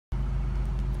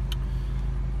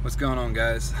What's going on,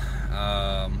 guys?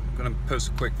 I'm gonna post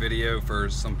a quick video for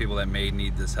some people that may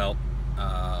need this help.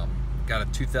 Got a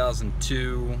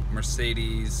 2002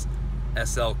 Mercedes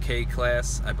SLK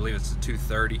class. I believe it's a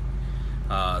 230.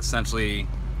 Essentially,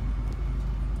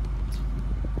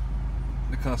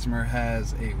 the customer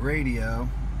has a radio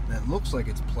that looks like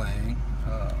it's playing.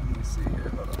 Let me see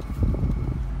here. Hold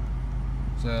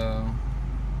on.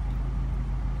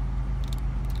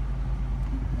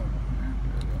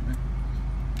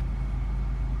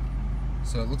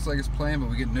 So it looks like it's playing, but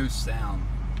we get no sound.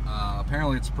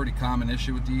 Apparently it's a pretty common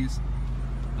issue with these.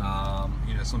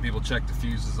 You know, some people check the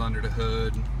fuses under the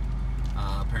hood.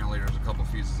 Apparently there's a couple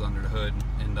fuses under the hood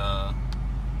and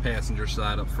passenger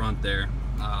side up front there.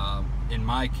 In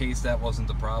my case, that wasn't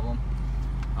the problem.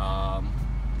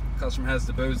 Customer has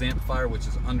the Bose amplifier, which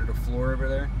is under the floor over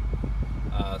there.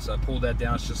 So I pulled that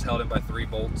down. It's just held in by 3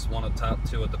 bolts, one at the top,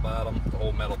 2 at the bottom. The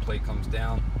whole metal plate comes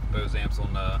down. Bose amp's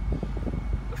on the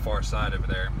far side over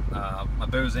there. My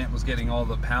Bose amp was getting all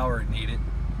the power it needed.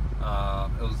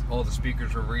 All the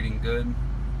speakers were reading good.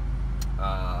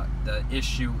 The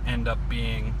issue ended up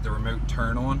being the remote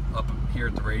turn on up here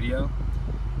at the radio.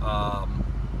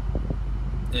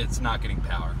 It's not getting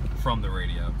power from the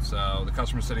radio. So the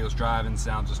customer said he was driving,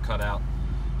 sound just cut out,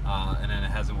 and then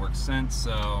it hasn't worked since.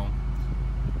 So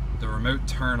the remote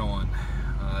turn on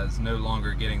is no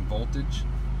longer getting voltage.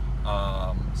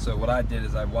 So what I did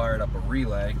is I wired up a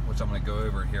relay, which I'm going to go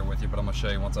over here with you, but I'm going to show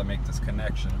you once I make this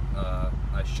connection.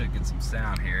 I should get some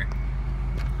sound here.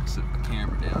 Set the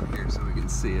camera down here so we can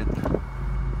see it.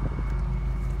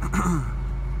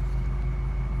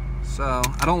 So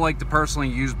I don't like to personally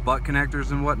use butt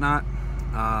connectors and whatnot.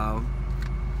 I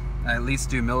at least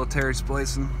do military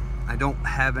splicing. I don't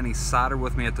have any solder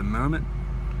with me at the moment,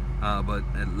 but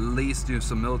at least do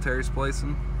some military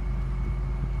splicing.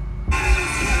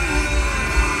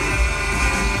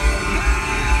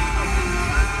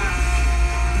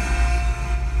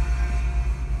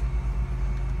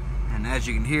 As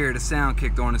you can hear, the sound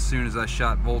kicked on as soon as I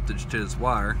shot voltage to this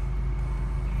wire.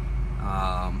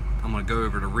 I'm going to go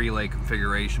over the relay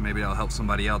configuration. Maybe that'll help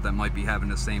somebody out that might be having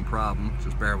the same problem.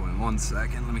 Just bear with me 1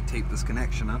 second. Let me tape this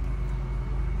connection up.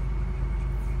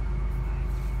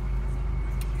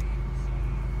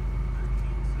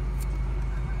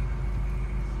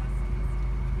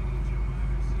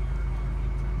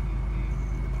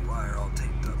 Wire all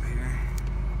taped up here.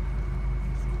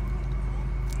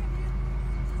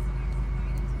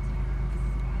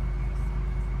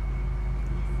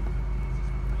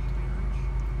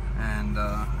 And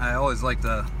I always like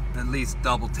to at least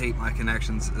double tape my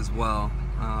connections as well.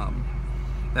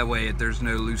 That way there's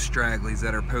no loose stragglies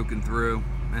that are poking through,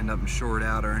 end up short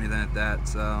out or anything like that.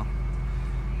 So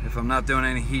if I'm not doing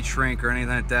any heat shrink or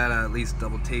anything like that, I at least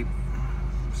double tape.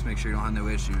 Just make sure you don't have no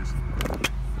issues.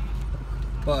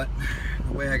 But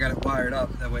the way I got it wired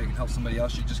up, that way it can help somebody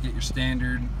else. You just get your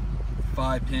standard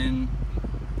 5-pin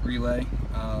relay,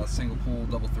 single pole,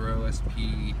 double throw,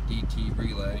 SP, DT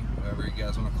relay, whatever you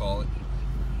guys want to call it.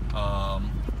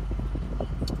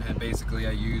 And basically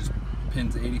I use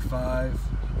pins 85,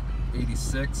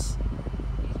 86,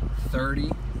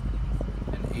 30,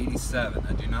 and 87.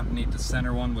 I do not need the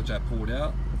center one, which I pulled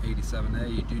out.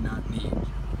 87A you do not need.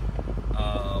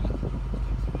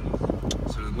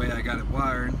 So the way I got it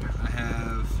wired, I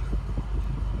have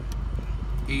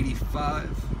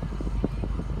 85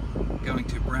 going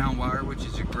to brown wire, which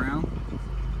is your ground.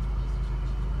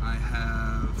 I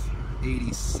have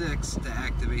 86 to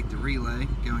activate the relay,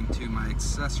 going to my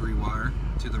accessory wire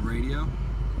to the radio.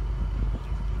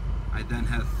 I then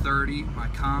have 30, my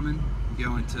common,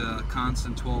 going to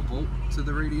constant 12 volt to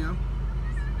the radio.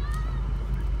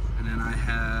 And then I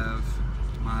have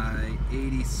my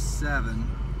 87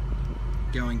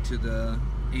 going to the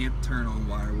amp turn on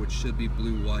wire, which should be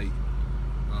blue-white.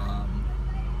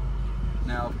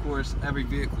 Now, of course, every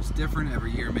vehicle's different,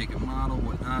 every year, make and model,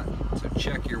 whatnot, so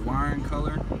check your wiring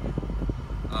color.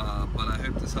 But I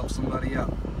hope this helps somebody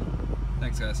out.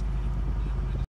 Thanks, guys.